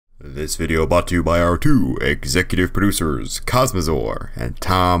This video brought to you by our two executive producers, Kozmosaur and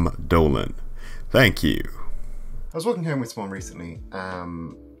Dolan. Thank you. I was walking home with someone recently,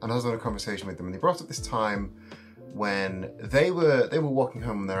 and I was on a conversation with them, and they brought up this time when they were walking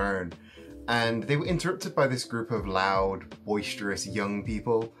home on their own, and they were interrupted by this group of loud, boisterous young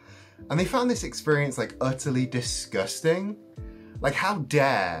people, and they found this experience like utterly disgusting. Like, how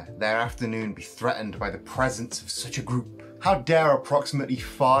dare their afternoon be threatened by the presence of such a group? How dare approximately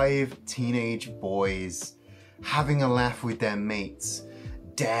 5 teenage boys having a laugh with their mates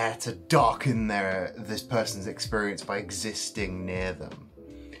dare to darken this person's experience by existing near them?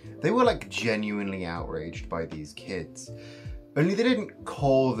 They were like genuinely outraged by these kids. Only they didn't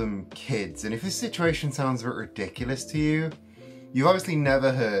call them kids, and if this situation sounds a bit ridiculous to you, you've obviously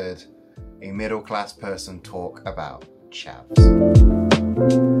never heard a middle-class person talk about chavs.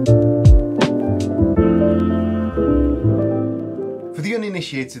 For the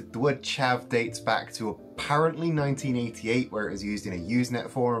uninitiated, the word chav dates back to apparently 1988, where it was used in a Usenet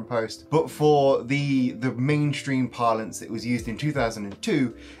forum post, but for the mainstream parlance, it was used in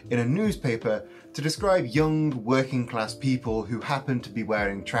 2002 in a newspaper to describe young working class people who happened to be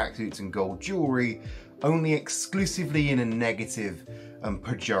wearing tracksuits and gold jewelry, only exclusively in a negative and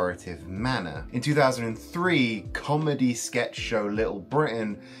pejorative manner. In 2003, comedy sketch show Little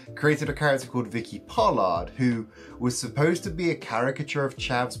Britain created a character called Vicky Pollard, who was supposed to be a caricature of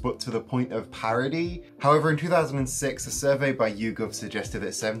chavs, but to the point of parody. However, in 2006, a survey by YouGov suggested that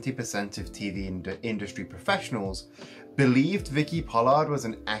 70% of TV industry professionals believed Vicky Pollard was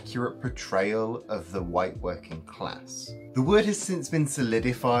an accurate portrayal of the white working class. The word has since been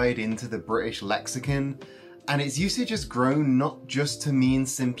solidified into the British lexicon, and its usage has grown not just to mean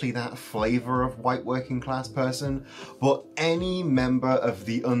simply that flavour of white working class person, but any member of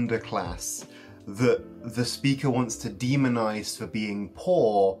the underclass that the speaker wants to demonise for being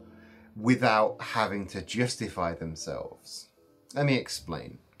poor without having to justify themselves. Let me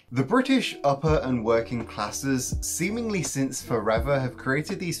explain. The British upper and working classes, seemingly since forever, have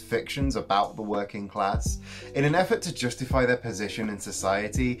created these fictions about the working class in an effort to justify their position in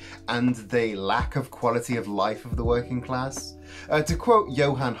society and the lack of quality of life of the working class. To quote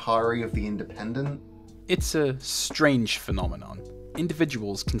Johan Hari of The Independent, "It's a strange phenomenon.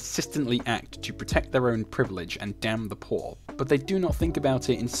 Individuals consistently act to protect their own privilege and damn the poor, but they do not think about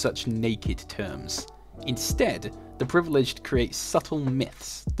it in such naked terms. Instead, the privileged create subtle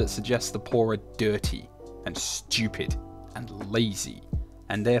myths that suggest the poor are dirty and stupid and lazy,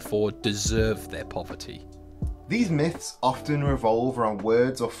 and therefore deserve their poverty." These myths often revolve around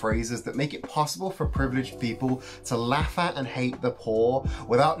words or phrases that make it possible for privileged people to laugh at and hate the poor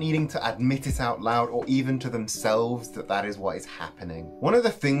without needing to admit it out loud or even to themselves that that is what is happening. One of the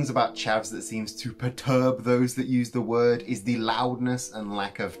things about chavs that seems to perturb those that use the word is the loudness and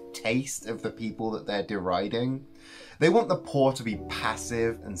lack of taste of the people that they're deriding. They want the poor to be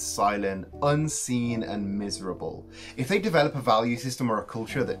passive and silent, unseen and miserable. If they develop a value system or a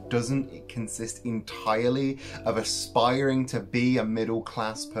culture that doesn't consist entirely of aspiring to be a middle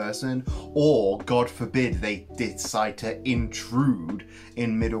class person, or God forbid they decide to intrude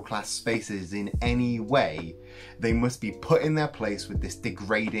in middle class spaces in any way, they must be put in their place with this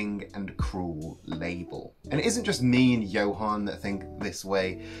degrading and cruel label. And it isn't just me and Johan that think this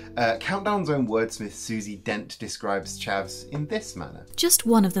way. Countdown's own wordsmith Susie Dent describes chavs in this manner. Just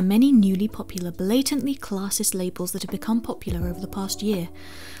one of the many newly popular, blatantly classist labels that have become popular over the past year.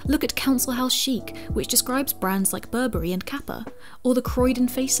 Look at Council House Chic, which describes brands like Burberry and Kappa, or the Croydon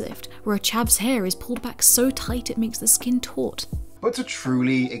facelift, where a chav's hair is pulled back so tight it makes the skin taut. But to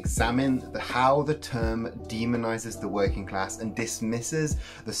truly examine how the term demonises the working class and dismisses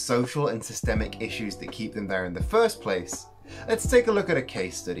the social and systemic issues that keep them there in the first place, let's take a look at a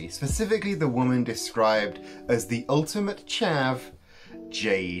case study, specifically the woman described as the ultimate chav,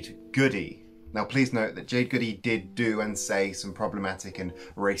 Jade Goody. Now please note that Jade Goody did do and say some problematic and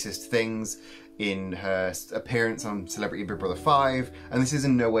racist things in her appearance on Celebrity Big Brother 5, and this is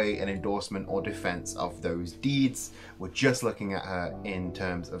in no way an endorsement or defense of those deeds. We're just looking at her in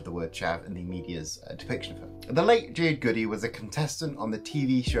terms of the word chav and the media's depiction of her. The late Jade Goody was a contestant on the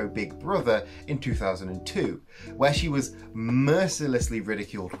TV show Big Brother in 2002, where she was mercilessly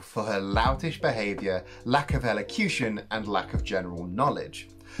ridiculed for her loutish behaviour, lack of elocution, and lack of general knowledge.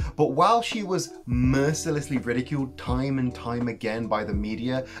 But while she was mercilessly ridiculed time and time again by the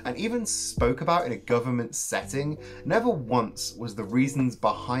media, and even spoke about in a government setting, never once was the reasons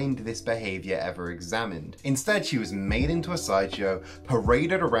behind this behaviour ever examined. Instead, she was made into a sideshow,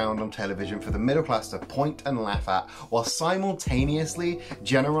 paraded around on television for the middle class to point and laugh at, while simultaneously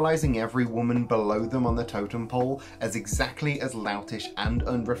generalising every woman below them on the totem pole as exactly as loutish and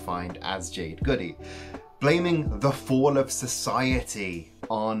unrefined as Jade Goody, blaming the fall of society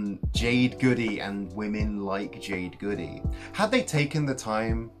on Jade Goody and women like Jade Goody. Had they taken the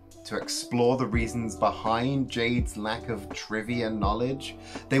time to explore the reasons behind Jade's lack of trivia knowledge,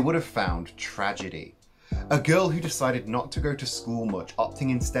 they would have found tragedy. A girl who decided not to go to school much, opting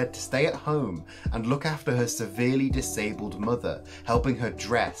instead to stay at home and look after her severely disabled mother, helping her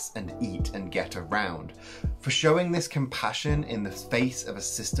dress and eat and get around. For showing this compassion in the face of a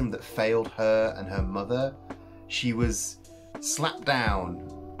system that failed her and her mother, she was slapped down,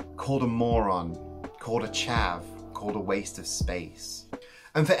 called a moron, called a chav, called a waste of space.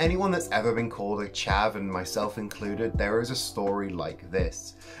 And for anyone that's ever been called a chav, and myself included, there is a story like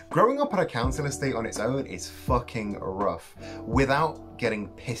this. Growing up on a council estate on its own is fucking rough, without getting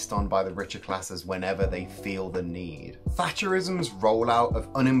pissed on by the richer classes whenever they feel the need. Thatcherism's rollout of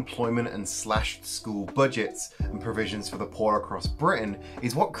unemployment and slashed school budgets and provisions for the poor across Britain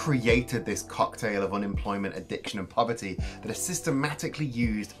is what created this cocktail of unemployment, addiction and poverty that are systematically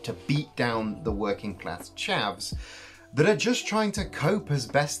used to beat down the working class chavs that are just trying to cope as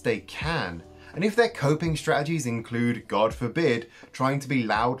best they can. And if their coping strategies include, God forbid, trying to be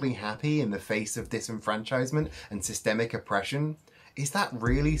loudly happy in the face of disenfranchisement and systemic oppression, is that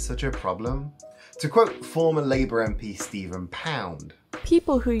really such a problem? To quote former Labour MP Stephen Pound,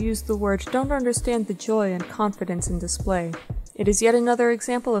 "People who use the word don't understand the joy and confidence in display. It is yet another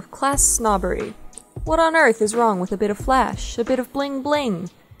example of class snobbery. What on earth is wrong with a bit of flash, a bit of bling bling?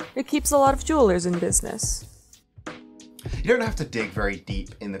 It keeps a lot of jewelers in business." You don't have to dig very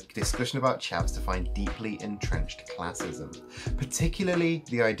deep in the discussion about chavs to find deeply entrenched classism, particularly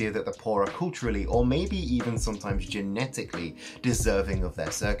the idea that the poor are culturally, or maybe even sometimes genetically, deserving of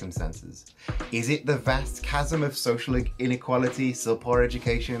their circumstances. Is it the vast chasm of social inequality, subpar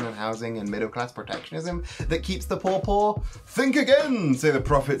education and housing, and middle-class protectionism that keeps the poor poor? Think again, say the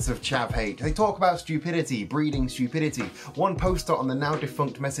prophets of chav hate. They talk about stupidity, breeding stupidity. One poster on the now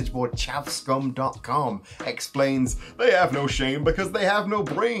defunct message board chavscum.com explains, "They have no shame because they have no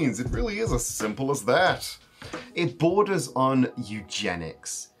brains. It really is as simple as that." It borders on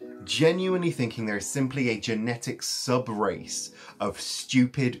eugenics, genuinely thinking there is simply a genetic sub-race of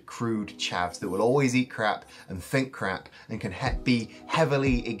stupid, crude chavs that will always eat crap and think crap and can be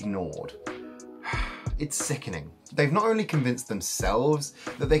heavily ignored. It's sickening. They've not only convinced themselves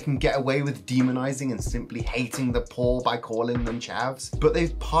that they can get away with demonizing and simply hating the poor by calling them chavs, but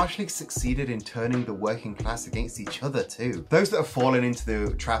they've partially succeeded in turning the working class against each other too. Those that have fallen into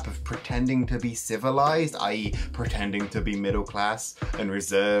the trap of pretending to be civilized, i.e. pretending to be middle class and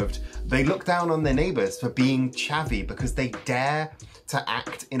reserved, they look down on their neighbors for being chavvy because they dare to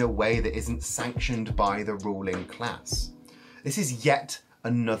act in a way that isn't sanctioned by the ruling class. This is yet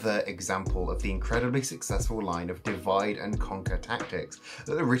another example of the incredibly successful line of divide and conquer tactics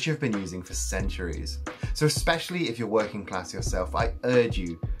that the rich have been using for centuries. So especially if you're working class yourself, I urge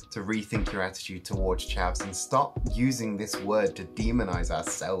you to rethink your attitude towards chavs and stop using this word to demonize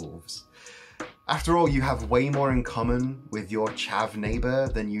ourselves. After all, you have way more in common with your chav neighbor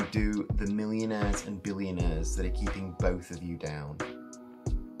than you do the millionaires and billionaires that are keeping both of you down.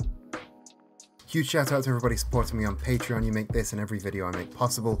 Huge shout out to everybody supporting me on Patreon. You make this and every video I make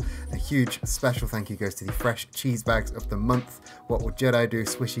possible. A huge special thank you goes to the fresh cheese bags of the month: What Would Jedi Do,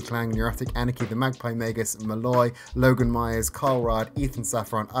 swishyclang, neuroticanarchy, the Magpie Magus, Mulloy, Logan Myers, Karl Raade, Ethan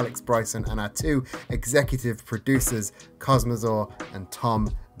Safron, Alex Bryson, and our two executive producers, Kozmosaur and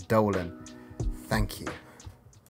Dolan. Thank you.